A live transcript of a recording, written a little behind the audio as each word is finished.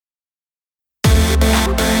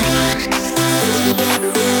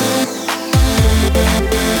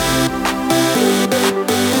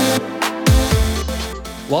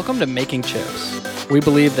Welcome to Making Chips. We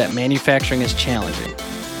believe that manufacturing is challenging,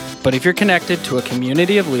 but if you're connected to a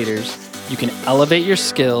community of leaders, you can elevate your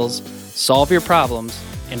skills, solve your problems,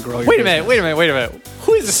 and grow your business. Wait a minute.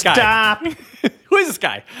 Who is this guy? Stop. Who is this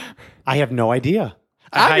guy? I have no idea.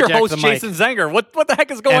 I'm your hijacked host, the mic. Jason Zenger. What the heck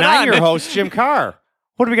is going on? And I'm your host, Jim Carr.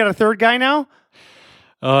 What do we got, a third guy now?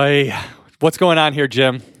 What's going on here,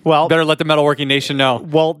 Jim? Well, better let the metalworking nation know.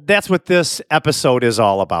 Well, that's what this episode is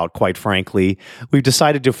all about, quite frankly. We've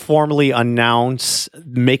decided to formally announce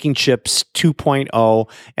Making Chips 2.0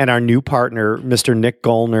 and our new partner, Mr. Nick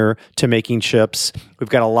Goellner, to Making Chips. We've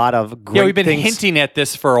got a lot of great we've been things. hinting at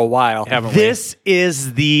this for a while, haven't we? This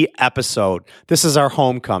is the episode. This is our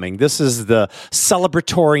homecoming. This is the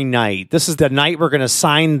celebratory night. This is the night we're going to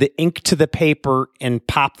sign the ink to the paper and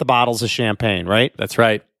pop the bottles of champagne, right? That's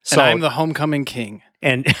right. And I'm the homecoming king.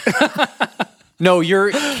 And no, you're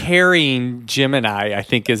carrying Jim and I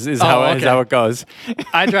think is how it goes.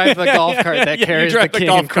 I drive the golf cart that carries the king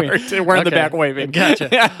and queen. And we're in the back waving.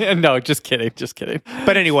 Gotcha. No, just kidding.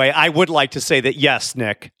 But anyway, I would like to say that yes,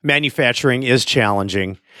 Nick, manufacturing is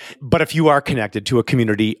challenging. But if you are connected to a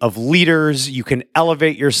community of leaders, you can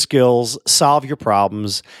elevate your skills, solve your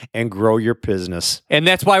problems, and grow your business. And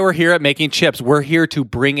that's why we're here at Making Chips. We're here to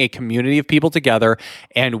bring a community of people together.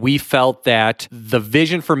 And we felt that the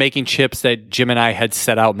vision for Making Chips that Jim and I had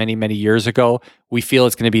set out many, many years ago, we feel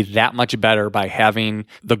it's going to be that much better by having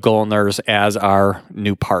the Goellners as our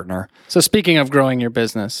new partner. So speaking of growing your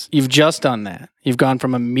business, you've just done that. You've gone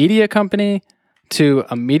from a media company to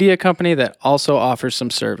a media company that also offers some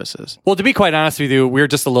services. Well, to be quite honest with you, we're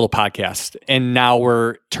just a little podcast, and now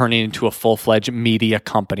we're turning into a full-fledged media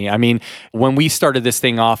company. I mean, when we started this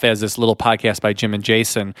thing off as this little podcast by Jim and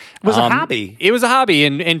Jason, it was a hobby. It was a hobby,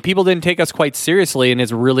 and people didn't take us quite seriously, and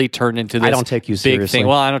it's really turned into this I don't take you big seriously. thing.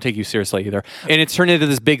 Well, I don't take you seriously either. And it's turned into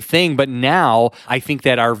this big thing, but now I think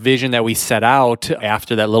that our vision that we set out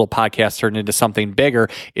after that little podcast turned into something bigger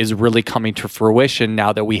is really coming to fruition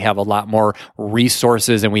now that we have a lot more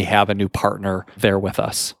resources and we have a new partner there with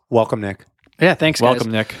us. Welcome, Nick. Yeah, thanks, guys.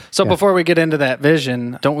 Welcome, Nick. So before we get into that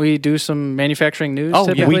vision, don't we do some manufacturing news?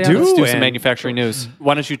 Oh, yeah, we do. Let's do some And- manufacturing news.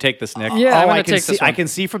 Why don't you take this, Nick? Yeah, I'm I going to can take see. this one. I can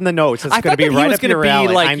see from the notes. It's I going thought to be that he right was up going your to be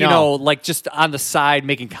alley. like, I know. like just on the side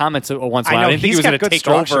making comments once in a I while. know. I didn't think he He's was got going to good take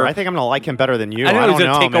structure. over. I think I'm going to like him better than you. I know he was don't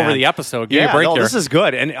going to know, take over man. the episode. Give me a break no, here. this is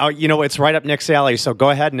good. And it's right up Nick's alley. So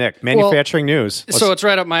go ahead, Nick. Manufacturing news. So it's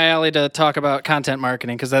right up my alley to talk about content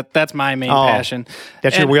marketing because that's my main passion.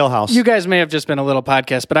 That's your And wheelhouse. You guys may have just been a little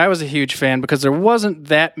podcast, but I was a huge fan because there wasn't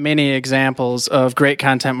that many examples of great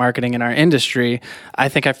content marketing in our industry. I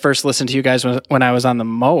think I first listened to you guys when I was on the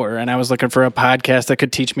mower and I was looking for a podcast that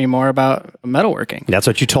could teach me more about metalworking. That's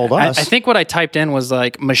what you told us. I think what I typed in was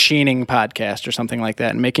like machining podcast or something like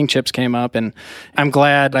that, and Making Chips came up, and I'm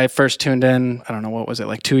glad I first tuned in, I don't know, what was it,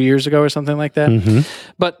 like 2 years ago or something like that?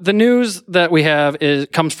 Mm-hmm. But the news that we have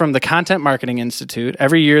comes from the Content Marketing Institute.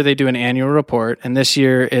 Every year they do an annual report, and this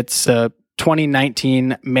year it's the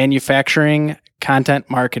 2019 Manufacturing Content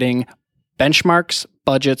Marketing Benchmarks,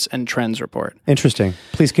 Budgets, and Trends report. Interesting.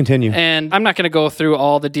 Please continue. And I'm not going to go through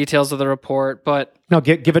all the details of the report, but No,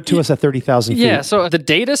 give it to us at 30,000 feet. yeah, so the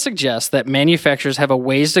data suggests that manufacturers have a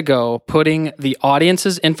ways to go putting the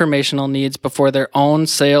audience's informational needs before their own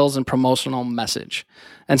sales and promotional message.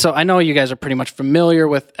 And so I know you guys are pretty much familiar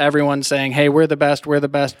with everyone saying, hey, we're the best,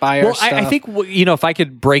 buy our stuff. I think, if I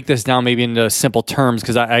could break this down maybe into simple terms,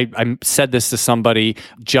 because I said this to somebody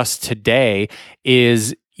just today,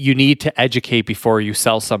 is you need to educate before you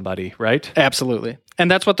sell somebody, right? Absolutely. And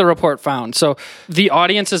that's what the report found. So the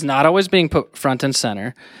audience is not always being put front and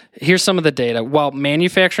center. Here's some of the data. While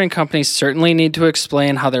manufacturing companies certainly need to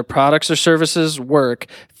explain how their products or services work,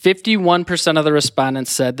 51% of the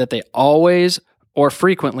respondents said that they always or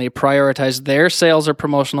frequently prioritize their sales or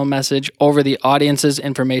promotional message over the audience's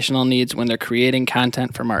informational needs when they're creating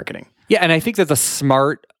content for marketing. Yeah, and I think that the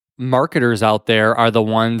smart marketers out there are the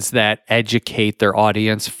ones that educate their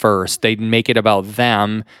audience first. They make it about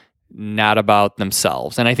them, not about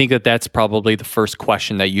themselves. And I think that that's probably the first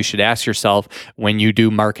question that you should ask yourself when you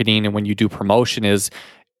do marketing and when you do promotion is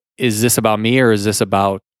this about me or is this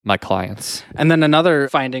about my clients? And then another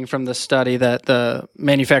finding from the study that the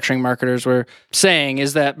manufacturing marketers were saying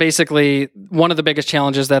is that basically one of the biggest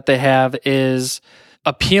challenges that they have is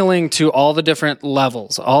appealing to all the different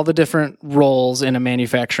levels, all the different roles in a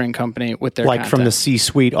manufacturing company with their Like content. from the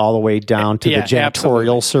C-suite all the way down to the janitorial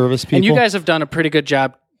absolutely. service people. And you guys have done a pretty good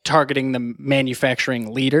job targeting the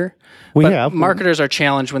manufacturing leader. We but have. Marketers are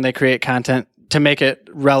challenged when they create content to make it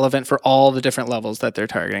relevant for all the different levels that they're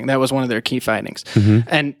targeting. That was one of their key findings. Mm-hmm.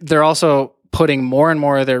 And they're also putting more and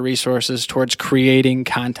more of their resources towards creating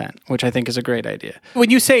content, which I think is a great idea. When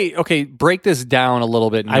you say, okay, break this down a little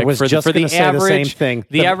bit, Nick, I was just going to say the same thing.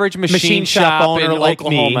 The average machine shop owner in like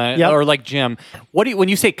Oklahoma me, or like Jim, when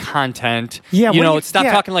you say content, stop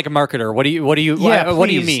talking like a marketer. What do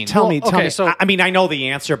you mean? Tell me. So I mean, I know the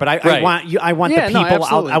answer, but I want the people.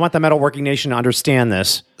 I want the Metalworking Nation to understand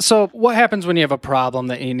this. So what happens when you have a problem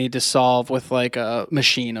that you need to solve with like a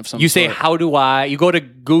machine of some sort? You say, how do I? You go to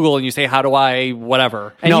Google and you say, how do I?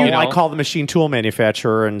 Whatever. And I call the machine tool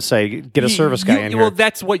manufacturer and say, get a service guy in here. Well,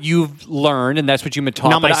 that's what you've learned, and that's what you've been taught.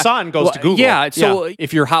 Now my son goes to Google. Yeah. So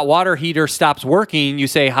if your hot water heater stops working, you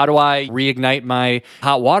say, how do I reignite my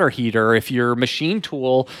hot water heater? If your machine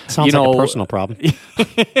tool sounds like a personal problem.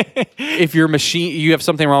 If you have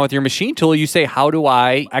something wrong with your machine tool, you say, how do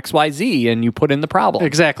I XYZ? And you put in the problem.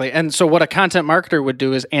 Exactly. And so what a content marketer would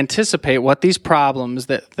do is anticipate what these problems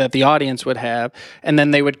that the audience would have, and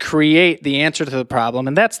then they would create the answer to the problem,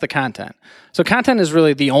 and that's the content. So content is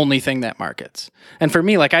really the only thing that markets. And for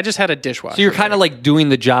me, like I just had a dishwasher. So you're kind of like doing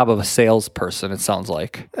the job of a salesperson, it sounds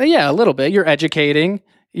like. Yeah, a little bit. You're educating,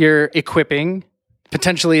 you're equipping,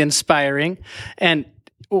 potentially inspiring, and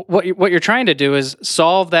what you're trying to do is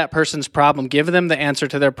solve that person's problem, give them the answer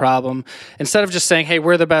to their problem, instead of just saying, hey,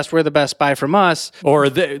 we're the best, buy from us. Or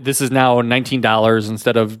this is now $19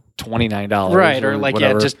 instead of $29. Right, or like,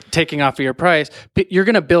 whatever. Just taking off of your price. You're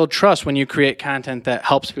going to build trust when you create content that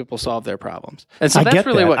helps people solve their problems. And so that's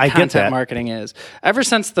really what content marketing is. Ever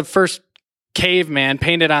since the first caveman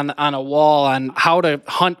painted on a wall on how to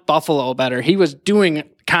hunt buffalo better, he was doing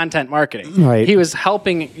content marketing. Right. He was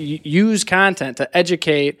helping use content to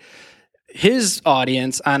educate his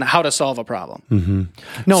audience on how to solve a problem. Mm-hmm.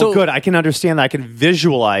 No, good. I can understand that. I can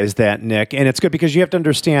visualize that, Nick. And it's good because you have to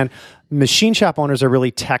understand machine shop owners are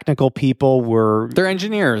really technical people. They're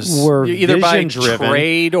engineers. We're either by vision-driven.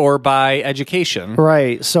 trade or by education.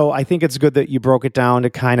 Right. So I think it's good that you broke it down to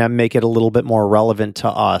kind of make it a little bit more relevant to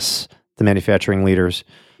us, the manufacturing leaders.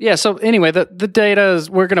 Yeah, so anyway, the data is,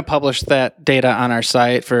 we're going to publish that data on our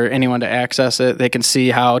site for anyone to access it. They can see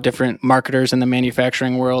how different marketers in the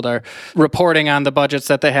manufacturing world are reporting on the budgets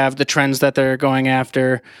that they have, the trends that they're going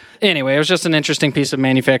after. Anyway, it was just an interesting piece of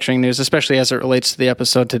manufacturing news, especially as it relates to the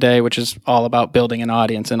episode today, which is all about building an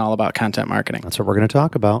audience and all about content marketing. That's what we're going to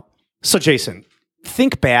talk about. So, Jason,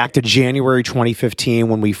 think back to January 2015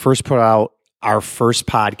 when we first put out our first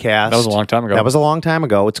podcast. That was a long time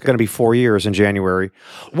ago. It's going to be 4 years in January.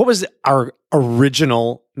 What was our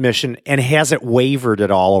original mission, and has it wavered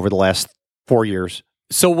at all over the last 4 years?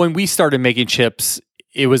 So when we started making chips,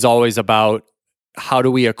 it was always about how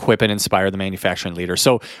do we equip and inspire the manufacturing leader?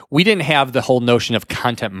 So we didn't have the whole notion of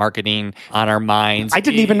content marketing on our minds. I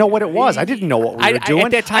didn't even know what it was. I didn't know what we were doing.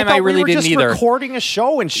 At that time, I really didn't either. Recording a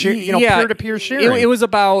show and peer-to-peer sharing. It was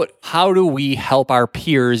about how do we help our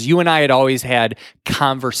peers. You and I had always had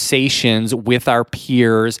conversations with our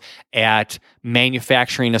peers at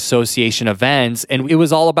manufacturing association events, and it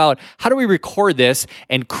was all about how do we record this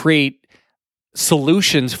and create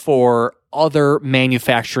solutions for other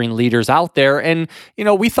manufacturing leaders out there. And,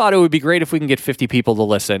 we thought it would be great if we can get 50 people to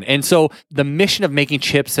listen. And so the mission of Making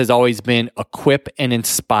Chips has always been equip and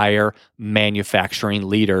inspire manufacturing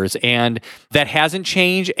leaders. And that hasn't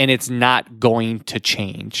changed, and it's not going to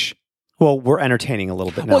change. Well, we're entertaining a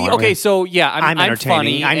little bit now. Well, okay, so yeah, I'm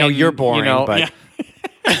entertaining. Funny. I know you're boring, but... Yeah.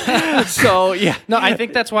 So yeah, no, I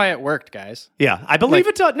think that's why it worked, guys. Yeah, I believe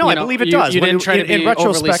it does. No, I believe it does. You didn't try to be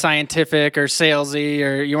overly scientific or salesy,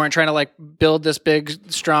 or you weren't trying to like build this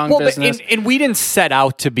big, strong business. And we didn't set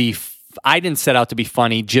out to be. I didn't set out to be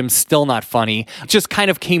funny. Jim's still not funny. It just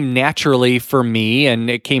kind of came naturally for me, and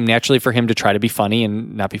it came naturally for him to try to be funny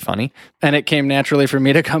and not be funny. And it came naturally for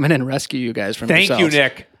me to come in and rescue you guys from yourselves. Thank you,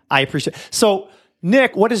 Nick. I appreciate it. So,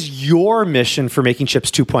 Nick, what is your mission for Making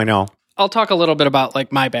Chips 2.0? I'll talk a little bit about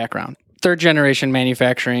like my background. Third generation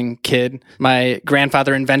manufacturing kid. My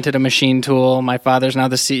grandfather invented a machine tool. My father's now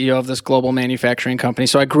the CEO of this global manufacturing company.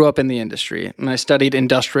 So I grew up in the industry, and I studied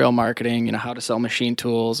industrial marketing, how to sell machine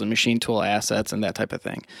tools and machine tool assets and that type of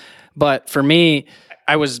thing. But for me,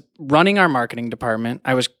 I was running our marketing department.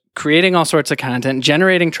 I was creating all sorts of content,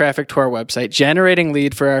 generating traffic to our website, generating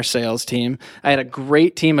lead for our sales team. I had a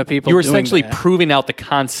great team of people. You were essentially proving out the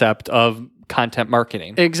concept of content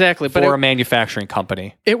marketing. Exactly. For a manufacturing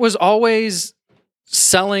company. It was always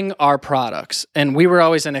selling our products, and we were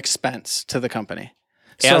always an expense to the company.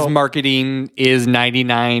 As marketing is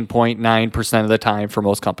 99.9% of the time for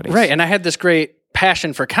most companies. Right. And I had this great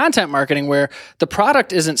passion for content marketing where the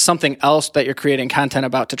product isn't something else that you're creating content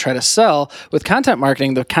about to try to sell. With content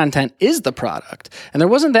marketing, the content is the product. And there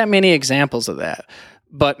wasn't that many examples of that.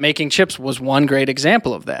 But Making Chips was one great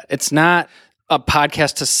example of that. It's not a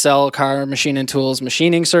podcast to sell car, machine and tools,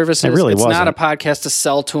 machining services. It really it's wasn't. not a podcast to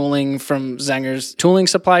sell tooling from Zenger's tooling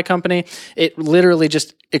supply company. It literally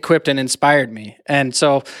just equipped and inspired me. And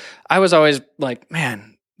so I was always like,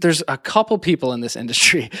 man, there's a couple people in this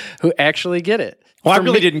industry who actually get it. Well, I For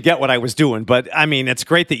really me- didn't get what I was doing, but I mean, it's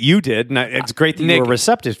great that you did, and it's great that Nick, you were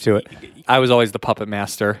receptive to it. I was always the puppet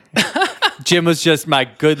master. Jim was just my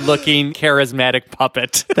good-looking, charismatic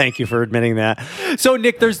puppet. Thank you for admitting that. So,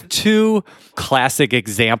 Nick, there's two classic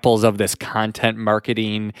examples of this content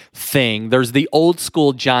marketing thing. There's the old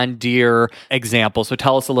school John Deere example. So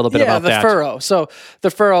tell us a little bit about that. the furrow. So the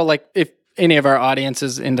furrow, like if any of our audience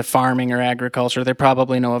is into farming or agriculture, they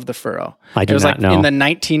probably know of the furrow. I do It was not like know. in the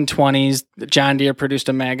 1920s, John Deere produced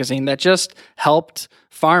a magazine that just helped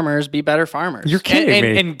farmers be better farmers. You're kidding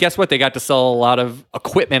me. And guess what? They got to sell a lot of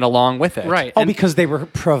equipment along with it. Right. Oh, And because they were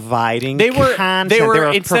providing content. they were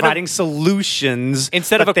Instead instead of- providing solutions.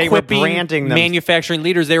 Instead of but they were equipping branding them. manufacturing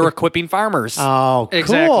leaders, they were equipping farmers. Oh, cool.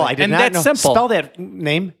 Exactly. I did And not that's know. simple. Spell that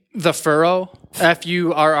name. the furrow, Furrow, I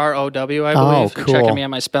believe. Oh, You're cool. checking me on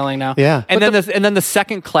my spelling now. Yeah. And then the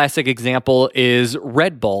second classic example is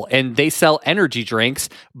Red Bull, and they sell energy drinks,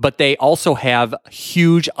 but they also have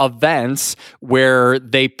huge events where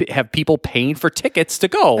they have people paying for tickets to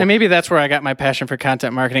go. And maybe that's where I got my passion for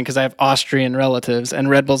content marketing, because I have Austrian relatives, and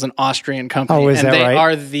Red Bull's an Austrian company. Oh, is and that they right?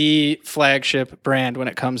 are the flagship brand when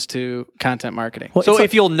it comes to content marketing. Well, So it's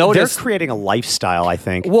if you'll notice- they're creating a lifestyle, I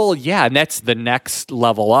think. Well, yeah, and that's the next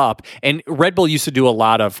level up. And Red Bull used to do a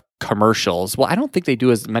lot of commercials. Well, I don't think they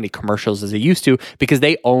do as many commercials as they used to because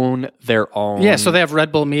they own their own. Yeah, so they have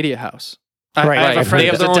Red Bull Media House. I Right, have right. a friend They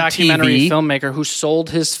have who's a their own documentary TV. filmmaker who sold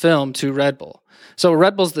his film to Red Bull. So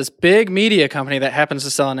Red Bull's this big media company that happens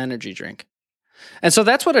to sell an energy drink. And so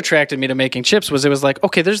that's what attracted me to Making Chips. Was it was like,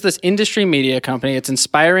 okay, there's this industry media company. It's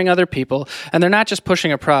inspiring other people, and they're not just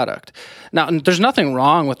pushing a product. Now, there's nothing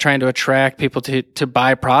wrong with trying to attract people to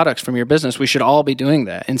buy products from your business. We should all be doing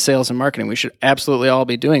that in sales and marketing. We should absolutely all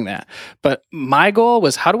be doing that. But my goal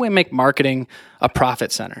was, how do we make marketing a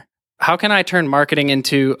profit center? How can I turn marketing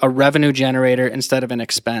into a revenue generator instead of an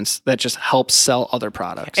expense that just helps sell other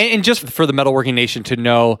products? And just for the Metalworking Nation to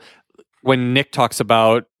know, when Nick talks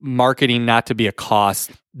about marketing not to be a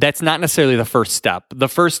cost, that's not necessarily the first step. The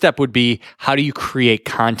first step would be, how do you create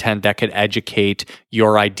content that could educate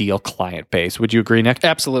your ideal client base? Would you agree, Nick?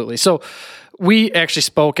 Absolutely. So we actually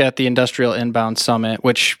spoke at the Industrial Inbound Summit,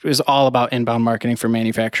 which is all about inbound marketing for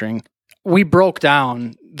manufacturing. We broke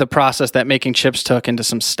down the process that Making Chips took into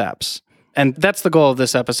some steps. And that's the goal of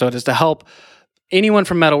this episode, is to help anyone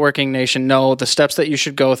from Metalworking Nation know the steps that you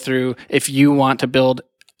should go through if you want to build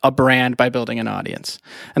a brand by building an audience.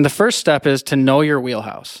 And the first step is to know your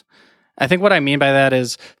wheelhouse. I think what I mean by that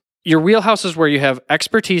is, your wheelhouse is where you have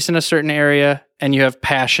expertise in a certain area and you have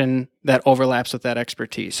passion that overlaps with that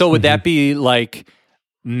expertise. So would that be like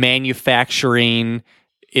manufacturing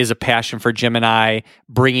is a passion for Jim and I,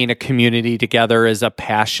 bringing a community together is a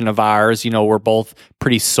passion of ours. You know, we're both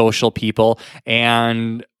pretty social people,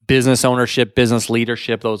 and business ownership, business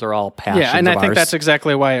leadership, those are all passions yeah, and I of think ours. that's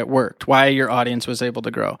exactly why it worked, why your audience was able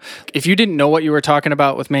to grow. If you didn't know what you were talking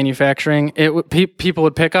about with manufacturing, people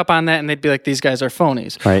would pick up on that and they'd be like, these guys are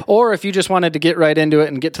phonies. Right. Or if you just wanted to get right into it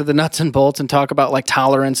and get to the nuts and bolts and talk about like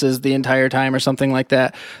tolerances the entire time or something like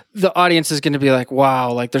that, the audience is going to be like,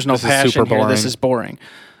 wow, like there's no This is passion super here. This boring. is boring.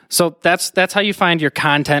 So that's how you find your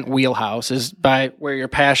content wheelhouse, is by where your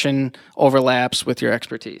passion overlaps with your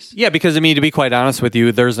expertise. Yeah, because I mean, to be quite honest with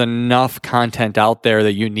you, there's enough content out there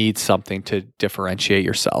that you need something to differentiate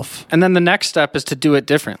yourself. And then the next step is to do it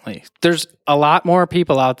differently. There's a lot more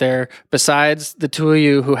people out there besides the two of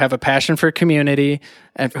you who have a passion for community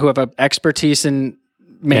and who have an expertise in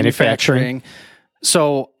manufacturing.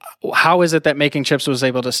 So how is it that Making Chips was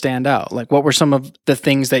able to stand out? Like, what were some of the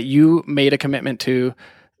things that you made a commitment to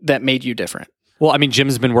that made you different? Well, I mean,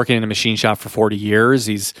 Jim's been working in a machine shop for 40 years.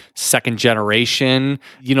 He's second generation.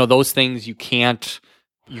 You know, those things you can't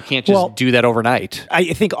just do that overnight.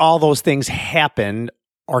 I think all those things happen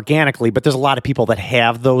organically, but there's a lot of people that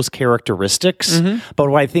have those characteristics. Mm-hmm. But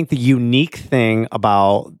what I think the unique thing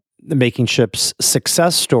about the Making Chips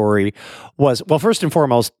success story was, well, first and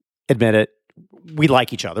foremost, admit it, we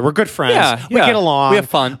like each other. We're good friends. Yeah, we yeah. get along. We have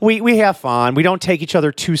fun. We have fun. We don't take each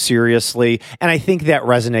other too seriously. And I think that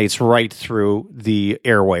resonates right through the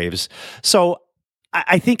airwaves. So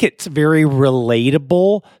I think it's very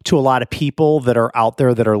relatable to a lot of people that are out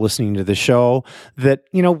there that are listening to the show, that,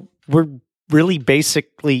 you know, we're really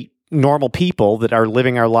basically normal people that are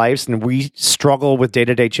living our lives, and we struggle with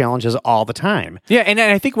day-to-day challenges all the time. Yeah, and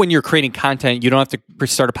I think when you're creating content, you don't have to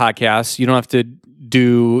start a podcast. You don't have to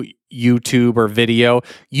do YouTube or video.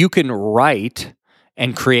 You can write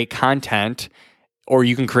and create content, or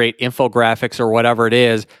you can create infographics or whatever it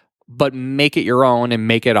is, but make it your own and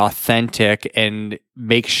make it authentic and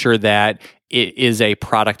make sure that it is a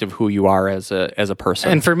product of who you are as a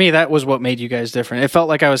person. And for me, that was what made you guys different. It felt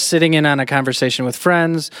like I was sitting in on a conversation with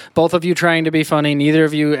friends, both of you trying to be funny, neither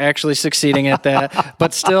of you actually succeeding at that,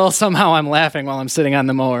 but still somehow I'm laughing while I'm sitting on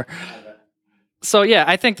the mower. So yeah,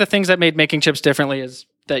 I think the things that made Making Chips differently is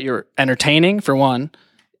that you're entertaining, for one,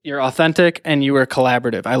 you're authentic, and you were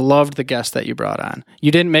collaborative. I loved the guests that you brought on.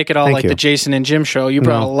 You didn't make it all like the Jason and Jim show. You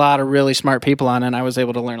brought a lot of really smart people on, and I was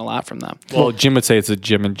able to learn a lot from them. Well, Jim would say it's a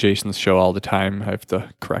Jim and Jason's show all the time. I have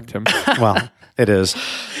to correct him. Well, it is.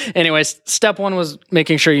 Anyways, step 1 was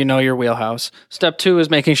making sure you know your wheelhouse. Step 2 is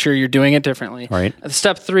making sure you're doing it differently. Right.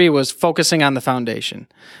 Step 3 was focusing on the foundation.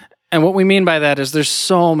 And what we mean by that is there's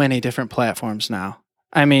so many different platforms now.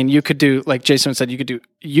 I mean, you could do, like Jason said, you could do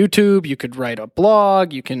YouTube, you could write a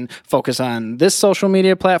blog, you can focus on this social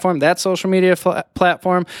media platform, that social media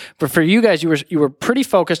platform. But for you guys, you were pretty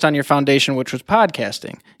focused on your foundation, which was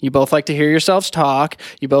podcasting. You both like to hear yourselves talk.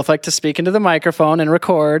 You both like to speak into the microphone and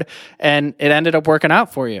record, and it ended up working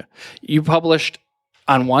out for you. You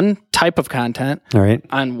on one type of content, all right,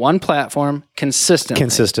 on one platform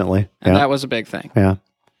consistently. And that was a big thing. Yeah.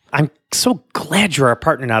 I'm so glad you're our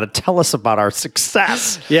partner now to tell us about our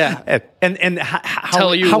success. Yeah. And how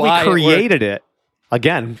Tell you why we created it.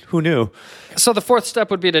 Again, who knew? So the fourth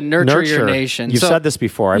step would be to nurture your nation. You've said this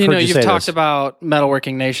before. I've heard you say this. You've talked about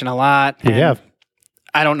Metalworking Nation a lot. You have.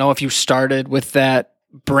 I don't know if you started with that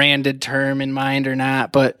branded term in mind or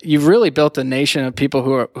not, but you've really built a nation of people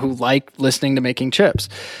who like listening to Making Chips.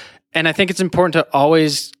 And I think it's important to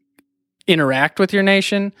always interact with your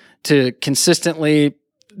nation, to consistently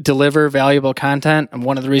deliver valuable content. And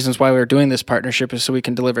one of the reasons why we're doing this partnership is so we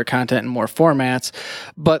can deliver content in more formats.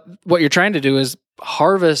 But what you're trying to do is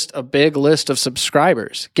harvest a big list of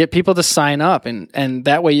subscribers, get people to sign up, and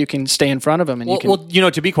that way you can stay in front of them. And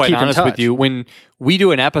to be quite honest with you, when we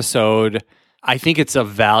do an episode, I think it's of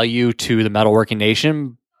value to the Metalworking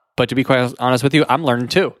Nation. But to be quite honest with you, I'm learning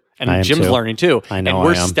too. And Jim's learning too. I know. And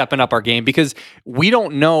we're stepping up our game because we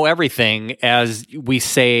don't know everything, as we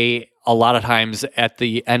say a lot of times at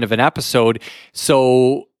the end of an episode.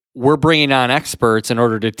 So we're bringing on experts in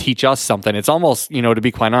order to teach us something. It's almost, to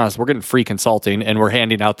be quite honest, we're getting free consulting, and we're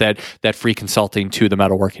handing out that free consulting to the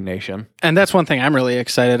Metalworking Nation. And that's one thing I'm really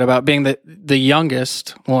excited about, being the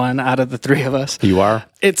youngest one out of the three of us. You are.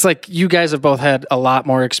 It's like you guys have both had a lot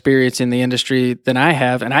more experience in the industry than I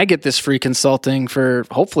have, and I get this free consulting for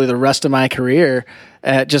hopefully the rest of my career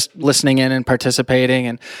at just listening in and participating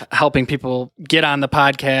and helping people get on the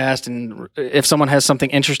podcast. And if someone has something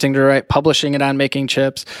interesting to write, publishing it on Making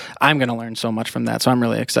Chips, I'm going to learn so much from that. So I'm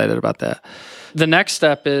really excited about that. The next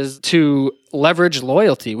step is to leverage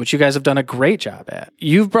loyalty, which you guys have done a great job at.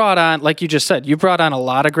 You've brought on, like you just said, you brought on a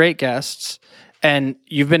lot of great guests, and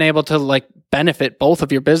you've been able to benefit both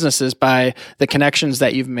of your businesses by the connections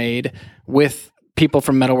that you've made with people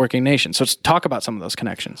from Metalworking Nation. So let's talk about some of those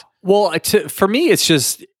connections. Well, for me, it's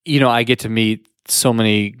just, I get to meet so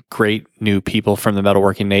many great new people from the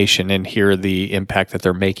Metalworking Nation and hear the impact that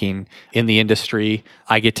they're making in the industry.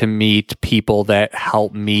 I get to meet people that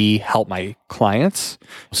help me help my clients.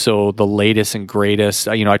 So the latest and greatest,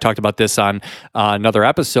 I talked about this on another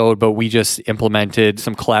episode, but we just implemented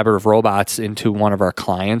some collaborative robots into one of our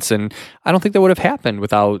clients. And I don't think that would have happened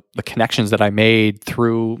without the connections that I made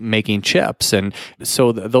through Making Chips. And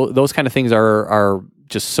so those kind of things are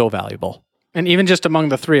just so valuable. And even just among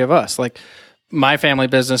the three of us, my family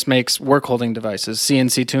business makes work holding devices,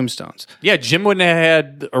 CNC tombstones. Yeah, Jim wouldn't have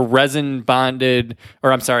had a resin bonded,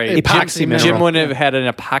 epoxy mineral. Jim wouldn't have had an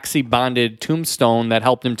epoxy bonded tombstone that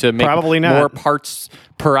helped him to make more parts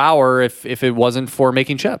per hour if it wasn't for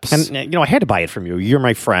Making Chips. And I had to buy it from you. You're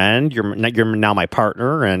my friend. You're now my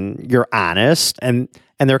partner, and you're honest. And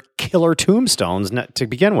they're killer tombstones to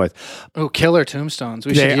begin with. Oh, killer tombstones!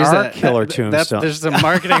 We should use are that. Killer tombstones. There's some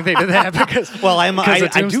marketing thing to that because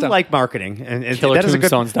I do like marketing, and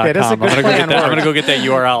killertombstones.com. I'm gonna go get that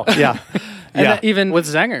URL. Yeah. And even with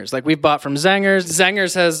Zengers, we've bought from Zengers.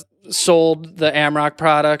 Zengers has sold the Amrock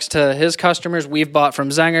products to his customers. We've bought from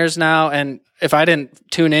Zengers now, and if I didn't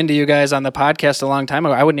tune into you guys on the podcast a long time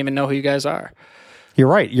ago, I wouldn't even know who you guys are. You're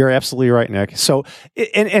right. You're absolutely right, Nick. So,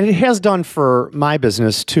 and it has done for my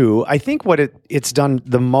business too. I think what it's done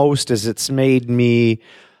the most is it's made me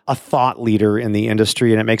a thought leader in the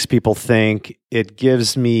industry, and it makes people think. It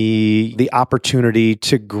gives me the opportunity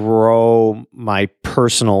to grow my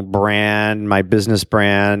personal brand, my business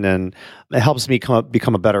brand, and it helps me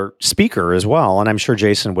become a better speaker as well. And I'm sure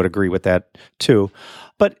Jason would agree with that too.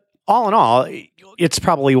 But all in all, it's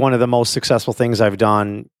probably one of the most successful things I've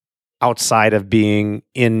done outside of being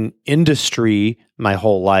in industry my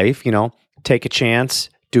whole life. Take a chance,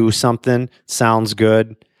 do something, sounds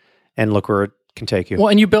good, and look where it can take you. Well,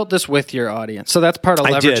 and you built this with your audience. So that's part of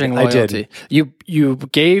leveraging loyalty. You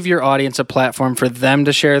gave your audience a platform for them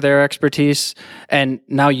to share their expertise, and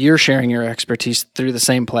now you're sharing your expertise through the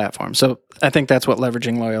same platform. So I think that's what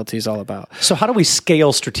leveraging loyalty is all about. So how do we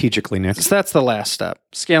scale strategically, Nick? So that's the last step,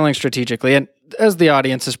 scaling strategically. And as the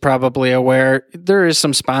audience is probably aware, there is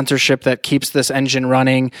some sponsorship that keeps this engine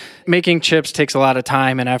running. Making Chips takes a lot of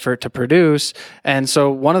time and effort to produce. And so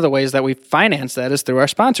one of the ways that we finance that is through our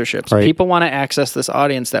sponsorships. Right. People want to access this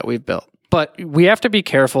audience that we've built. But we have to be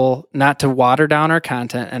careful not to water down our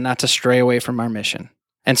content and not to stray away from our mission.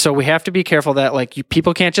 And so we have to be careful that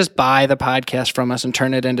people can't just buy the podcast from us and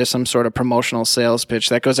turn it into some sort of promotional sales pitch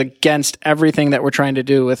that goes against everything that we're trying to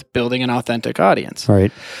do with building an authentic audience.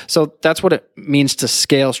 Right. So that's what it means to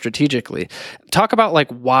scale strategically. Talk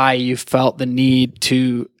about why you felt the need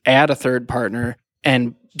to add a third partner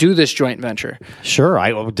and do this joint venture. Sure.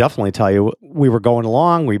 I will definitely tell you, we were going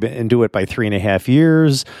along. We've been into it by 3.5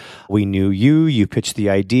 years. We knew you pitched the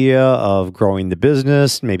idea of growing the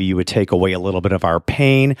business. Maybe you would take away a little bit of our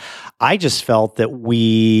pain. I just felt that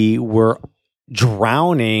we were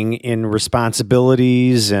drowning in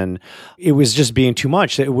responsibilities and it was just being too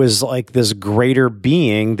much. It was like this greater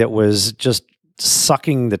being that was just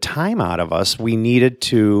sucking the time out of us. We needed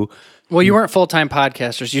to... Well, you weren't full-time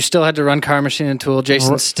podcasters. You still had to run Car Machine and Tool.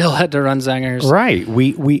 Jason still had to run Zengers. Right.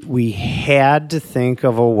 We had to think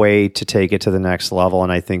of a way to take it to the next level,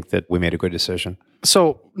 and I think that we made a good decision.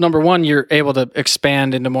 So, number one, you're able to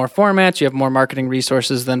expand into more formats. You have more marketing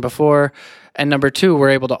resources than before. And number two, we're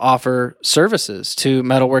able to offer services to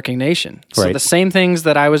Metalworking Nation. So Right. the same things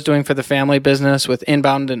that I was doing for the family business with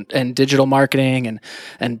inbound and digital marketing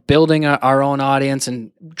and building our own audience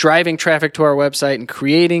and driving traffic to our website and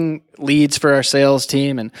creating leads for our sales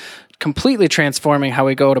team and completely transforming how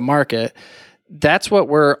we go to market, that's what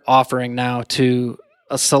we're offering now to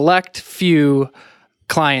a select few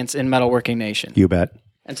clients in Metalworking Nation. You bet.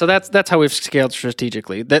 And so that's how we've scaled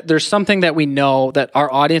strategically. That there's something that we know that our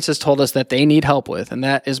audience has told us that they need help with, and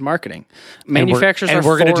that is marketing. Manufacturers and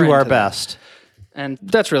we're going to do our best. And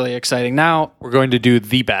that's really exciting. Now We're going to do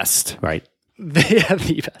the best. Right.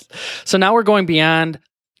 the best. So now we're going beyond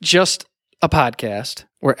just a podcast.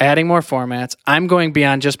 We're adding more formats. I'm going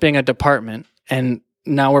beyond just being a department, and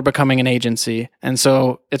now we're becoming an agency. And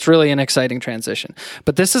so it's really an exciting transition.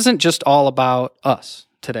 But this isn't just all about us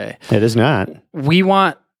today. It is not. We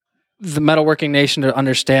want the Metalworking Nation to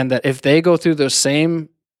understand that if they go through those same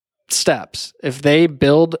steps, if they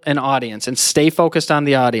build an audience and stay focused on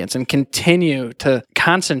the audience and continue to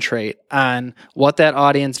concentrate on what that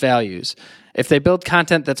audience values, if they build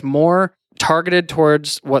content that's more targeted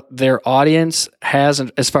towards what their audience has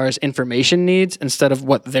as far as information needs instead of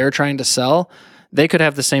what they're trying to sell, they could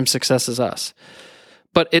have the same success as us.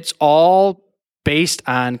 But it's all based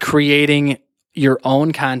on creating your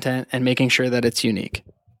own content and making sure that it's unique.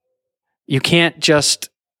 You can't just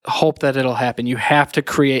hope that it'll happen. You have to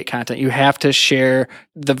create content. You have to share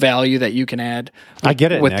the value that you can add. I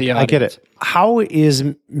get it, with Nick. the I get audience. it. How is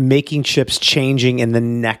Making Chips changing in the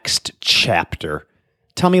next chapter?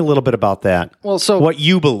 Tell me a little bit about that. Well, so What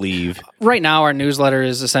you believe. right now our newsletter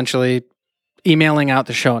is essentially emailing out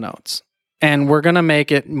the show notes, and we're going to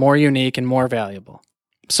make it more unique and more valuable.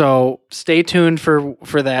 So stay tuned for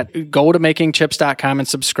that. Go to makingchips.com and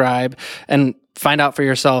subscribe and find out for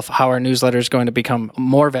yourself how our newsletter is going to become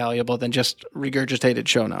more valuable than just regurgitated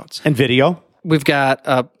show notes. And video. We've got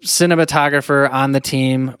a cinematographer on the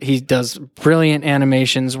team. He does brilliant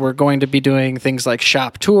animations. We're going to be doing things like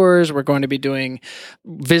shop tours. We're going to be doing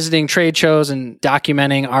visiting trade shows and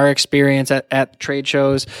documenting our experience at trade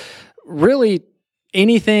shows. Really,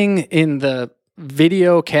 anything in the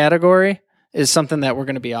video category is something that we're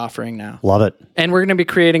going to be offering now. Love it. And we're going to be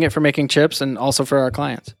creating it for Making Chips and also for our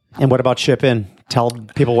clients. And what about Chip In? Tell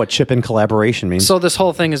people what Chip In collaboration means. So this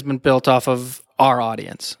whole thing has been built off of our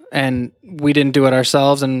audience, and we didn't do it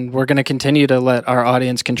ourselves, and we're going to continue to let our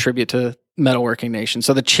audience contribute to Metalworking Nation.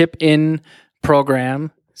 So the Chip In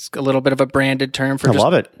program is a little bit of a branded term for I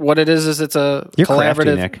love it. What it is it's a You're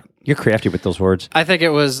collaborative. crafty, Nick. You're crafty with those words. I think it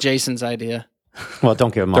was Jason's idea. Well,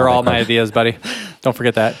 don't give them They're all all that my credit. ideas, buddy. Don't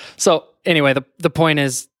forget that. So anyway, the point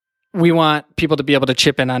is we want people to be able to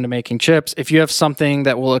chip in onto Making Chips. If you have something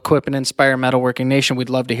that will equip and inspire Metalworking Nation, we'd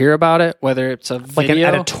love to hear about it, whether it's a video. Like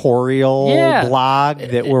an editorial blog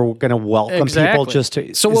that we're going to welcome people just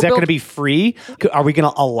to... So is that going to be free? Are we going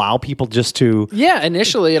to allow people just to... Yeah,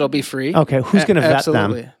 initially it'll be free. Okay, who's going to vet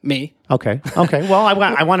them? Me. Okay. Well,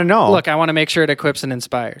 I want to know. Look, I want to make sure it equips and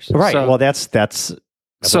inspires. Right, well, that's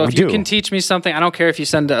so if you can teach me something, I don't care if you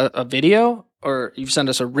send a video or you send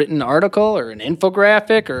us a written article or an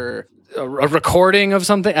infographic or a recording of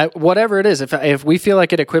something, whatever it is. If we feel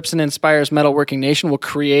like it equips and inspires Metalworking Nation, we'll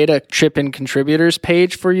create a Chip In Contributors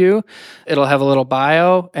page for you. It'll have a little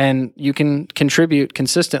bio, and you can contribute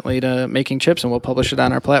consistently to Making Chips, and we'll publish it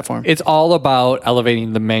on our platform. It's all about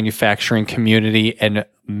elevating the manufacturing community and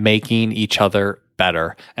making each other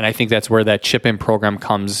better. And I think that's where that Chip In program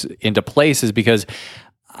comes into place, is because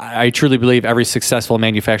I truly believe every successful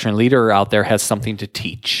manufacturing leader out there has something to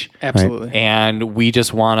teach. Absolutely. Right? And we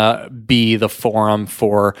just want to be the forum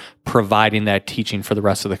for providing that teaching for the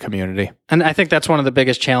rest of the community. And I think that's one of the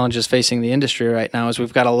biggest challenges facing the industry right now is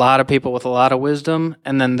we've got a lot of people with a lot of wisdom,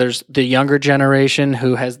 and then there's the younger generation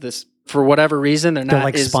who has this, for whatever reason, they're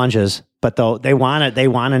like sponges, but though they want it, they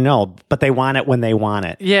want to know, but they want it when they want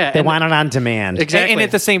it. Yeah. They want it on demand. Exactly. And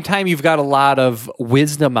at the same time, you've got a lot of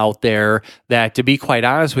wisdom out there that, to be quite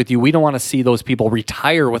honest with you, we don't want to see those people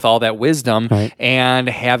retire with all that wisdom and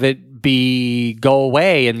have it go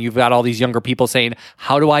away. And you've got all these younger people saying,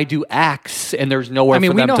 how do I do X? And there's nowhere for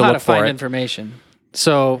them to look for it. we know how to find information.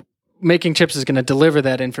 So Making Chips is going to deliver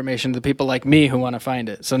that information to people like me who want to find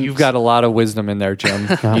it. So you've got a lot of wisdom in there, Jim.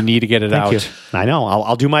 You need to get it out. You. I know.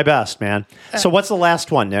 I'll do my best, man. So what's the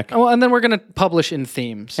last one, Nick? Well, and then we're going to publish in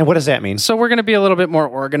themes. And what does that mean? So we're going to be a little bit more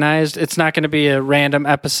organized. It's not going to be a random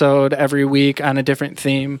episode every week on a different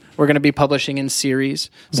theme. We're going to be publishing in series.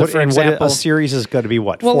 So for example, a series is going to be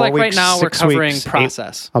what? Well, 4 like weeks, right now we're covering 6 weeks,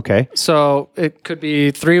 process. 8? Okay. So it could be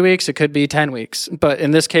 3 weeks, it could be 10 weeks. But in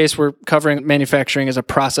this case, we're covering manufacturing as a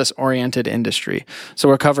process-oriented industry. So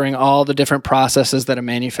we're covering all the different processes that a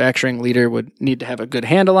manufacturing leader would need to have a good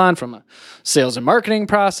handle on, from a sales and marketing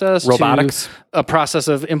process, robotics, to a process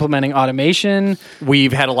of implementing automation.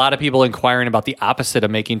 We've had a lot of people inquiring about the opposite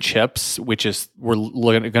of making chips, which is we're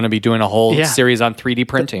going to be doing a whole series on 3D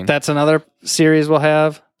printing. That's another series we'll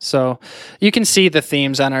have. So you can see the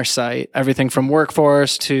themes on our site, everything from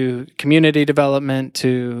workforce to community development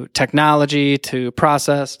to technology to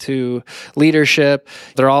process to leadership.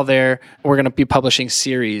 They're all there. We're going to be publishing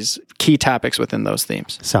series, key topics within those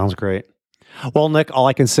themes. Sounds great. Well, Nick, all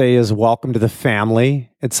I can say is welcome to the family.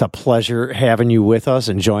 It's a pleasure having you with us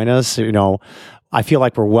and join us. You know, I feel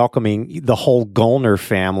like we're welcoming the whole Goellner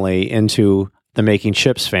family into the Making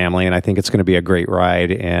Chips family, and I think it's going to be a great ride.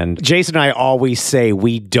 And Jason and I always say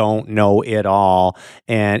we don't know it all,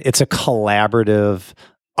 and it's a collaborative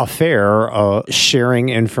affair, sharing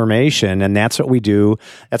information, and that's what we do.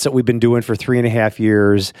 That's what we've been doing for 3.5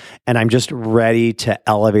 years, and I'm just ready to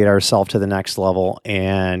elevate ourselves to the next level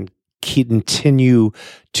and continue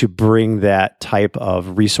to bring that type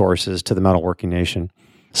of resources to the Metalworking Nation.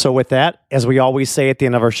 So with that, as we always say at the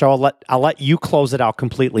end of our show, I'll let you close it out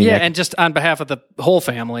completely, Yeah, Nick. and just on behalf of the whole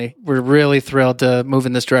family, we're really thrilled to move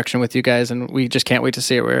in this direction with you guys, and we just can't wait to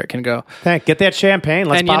see it where it can go. Get that champagne.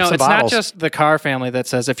 Let's pop some it's bottles. not just the Carr family that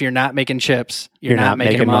says, if you're not making chips, you're not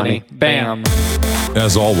making money. Bam.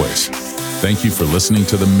 As always, thank you for listening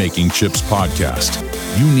to the Making Chips podcast.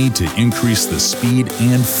 You need to increase the speed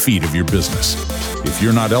and feed of your business. If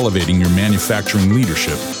you're not elevating your manufacturing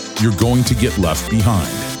leadership, you're going to get left behind.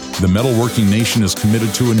 The Metalworking Nation is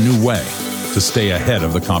committed to a new way to stay ahead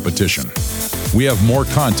of the competition. We have more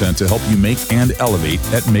content to help you make and elevate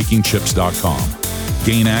at MakingChips.com.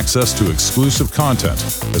 Gain access to exclusive content,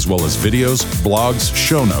 as well as videos, blogs,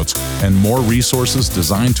 show notes, and more resources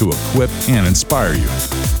designed to equip and inspire you.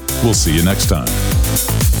 We'll see you next time.